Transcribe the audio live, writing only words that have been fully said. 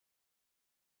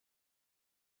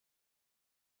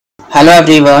Hello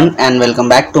everyone and welcome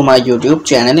back to my YouTube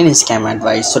channel in Scam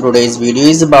Advice. So today's video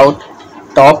is about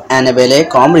top Annabelle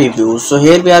Com Reviews. So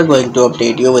here we are going to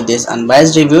update you with this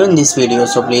unbiased review in this video.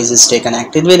 So please stay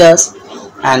connected with us.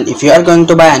 And if you are going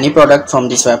to buy any product from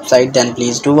this website, then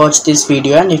please do watch this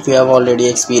video. And if you have already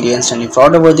experienced any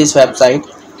fraud over this website,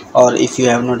 or if you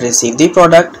have not received the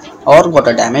product or got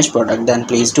a damaged product, then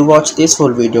please do watch this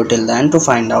full video till the end to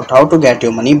find out how to get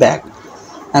your money back.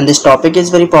 And this topic is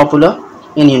very popular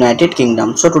in United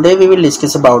Kingdom. So today we will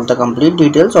discuss about the complete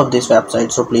details of this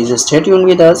website. So please stay tuned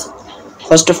with us.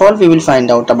 First of all, we will find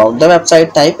out about the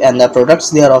website type and the products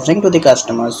they are offering to the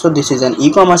customers. So this is an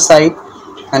e-commerce site,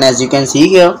 and as you can see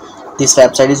here, this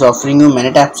website is offering you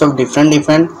many types of different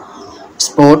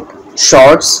sport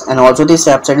shorts, and also this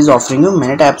website is offering you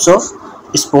many types of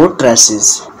sport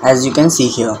dresses, as you can see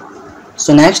here.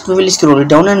 So next we will scroll it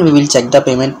down and we will check the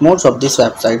payment modes of this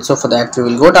website. So for that we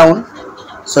will go down.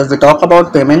 So if we talk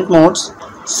about payment modes,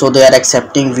 so they are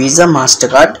accepting Visa,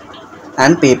 MasterCard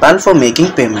and PayPal for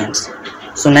making payments.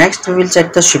 So next we will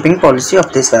check the shipping policy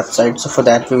of this website. So for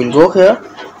that we will go here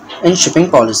in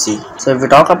shipping policy. So if we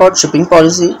talk about shipping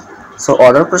policy, so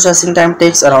order processing time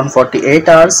takes around 48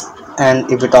 hours, and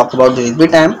if we talk about delivery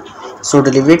time, so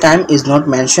delivery time is not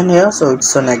mentioned here, so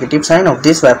it's a negative sign of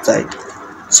this website.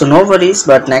 So no worries,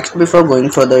 but next before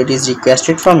going further, it is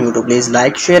requested from you to please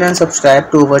like, share and subscribe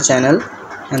to our channel,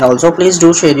 and also please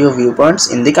do share your viewpoints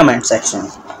in the comment section.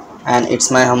 And it's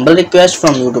my humble request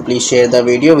from you to please share the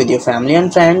video with your family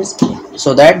and friends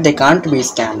so that they can't be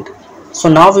scammed. So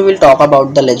now we will talk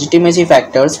about the legitimacy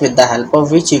factors with the help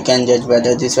of which you can judge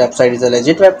whether this website is a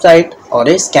legit website or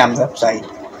a scam website.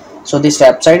 So this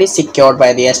website is secured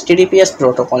by the HTTPS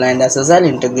protocol and SSL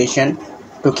integration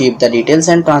to keep the details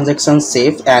and transactions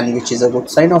safe, and which is a good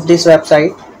sign of this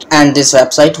website. And this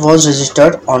website was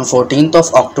registered on 14th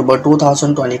of October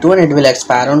 2022 and it will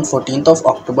expire on 14th of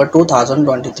October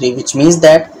 2023, which means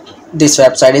that this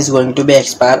website is going to be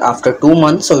expired after 2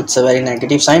 months. So it's a very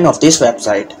negative sign of this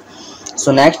website.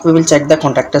 So next we will check the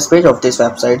contact us page of this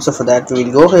website. So for that we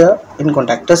will go here in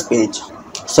contact us page.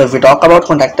 So if we talk about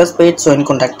contact us page, so in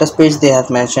contact us page they have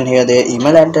mentioned here their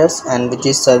email address, and which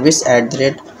is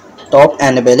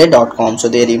service@topannabelle.com. so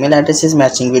their email address is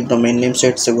matching with domain name, so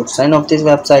it's a good sign of this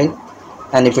website.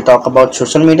 And if we talk about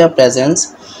social media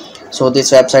presence, so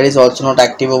this website is also not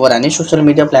active over any social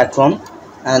media platform,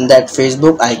 and that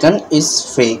Facebook icon is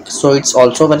fake, so it's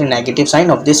also a very negative sign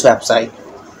of this website.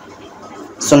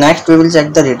 So next we will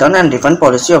check the return and refund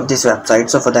policy of this website.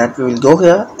 So for that we will go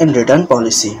here in return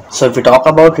policy. So if we talk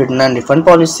about return and refund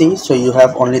policy, so you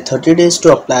have only 30 days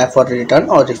to apply for return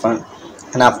or refund,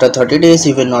 and after 30 days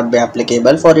you will not be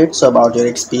applicable for it. So about your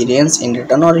experience in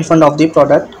return or refund of the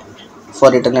product, for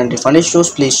return and refund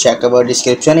issues, please check our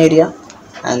description area,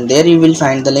 and there you will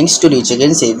find the links to recheck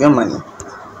and save your money.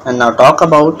 And now talk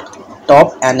about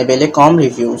top Annabelle Com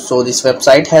Reviews. So this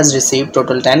website has received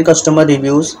total 10 customer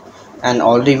reviews, and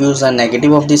all reviews are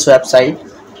negative of this website,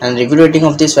 and review rating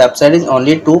of this website is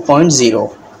only 2.0.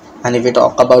 And if we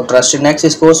talk about trust index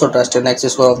score, so trust index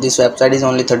score of this website is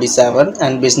only 37,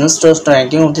 and business trust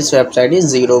ranking of this website is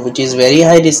 0, which is very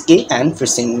high risky and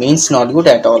phishing, means not good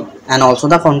at all. And also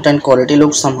the content quality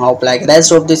looks somehow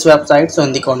plagiarized of this website. So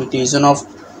in the conclusion of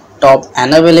top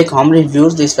Annabelle Com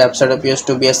Reviews, this website appears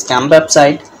to be a scam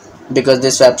website, because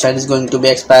this website is going to be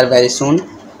expired very soon,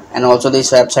 and also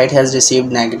this website has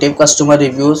received negative customer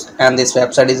reviews, and this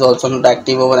website is also not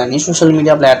active over any social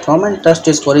media platform, and trust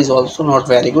score is also not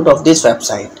very good of this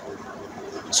website.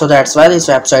 So that's why this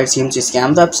website seems a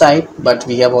scam website, but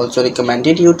we have also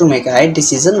recommended you to make a right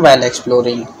decision while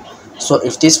exploring. So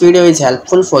if this video is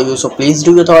helpful for you, so please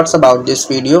do your thoughts about this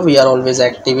video. We are always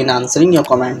active in answering your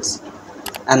comments.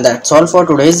 And that's all for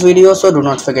today's video. So do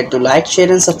not forget to like, share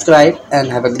and subscribe, and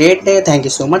have a great day. Thank you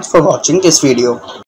so much for watching this video.